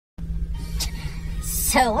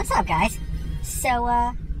So, what's up, guys? So,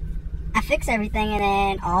 I fix everything, and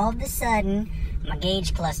then all of a sudden, my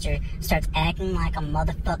gauge cluster starts acting like a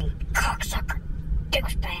motherfucking cocksucker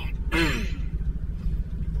douchebag.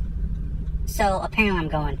 So, apparently I'm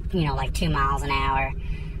going, like 2 miles an hour.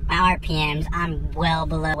 My RPMs, I'm well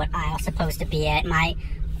below what I was supposed to be at. My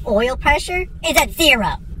oil pressure is at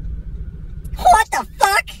 0. What the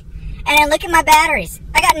fuck? And then look at my batteries.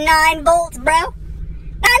 I got 9 volts, bro. 9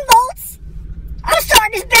 volts? I'm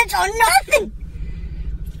starting this bitch on nothing.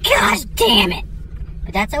 Gosh damn it.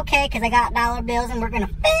 But that's okay, because I got dollar bills and we're going to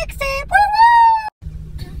fix it.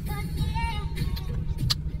 Woo-woo!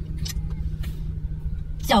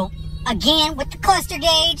 So, again, with the cluster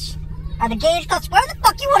gauge, or the gauge cluster, whatever the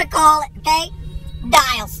fuck you want to call it, okay?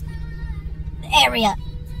 Dials. Area.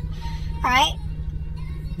 Alright?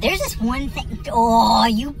 There's this one thing. Oh,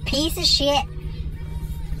 you piece of shit.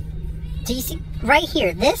 Do you see right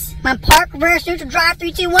here? This, my park reverse neutral drive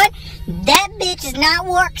 3, 2, 1. That bitch has not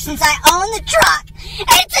worked since I own the truck.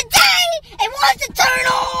 And today it wants to turn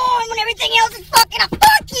on when everything else is fucking up.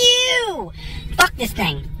 Fuck you. Fuck this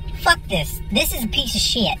thing. Fuck this. This is a piece of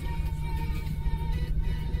shit.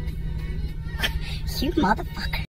 You motherfucker.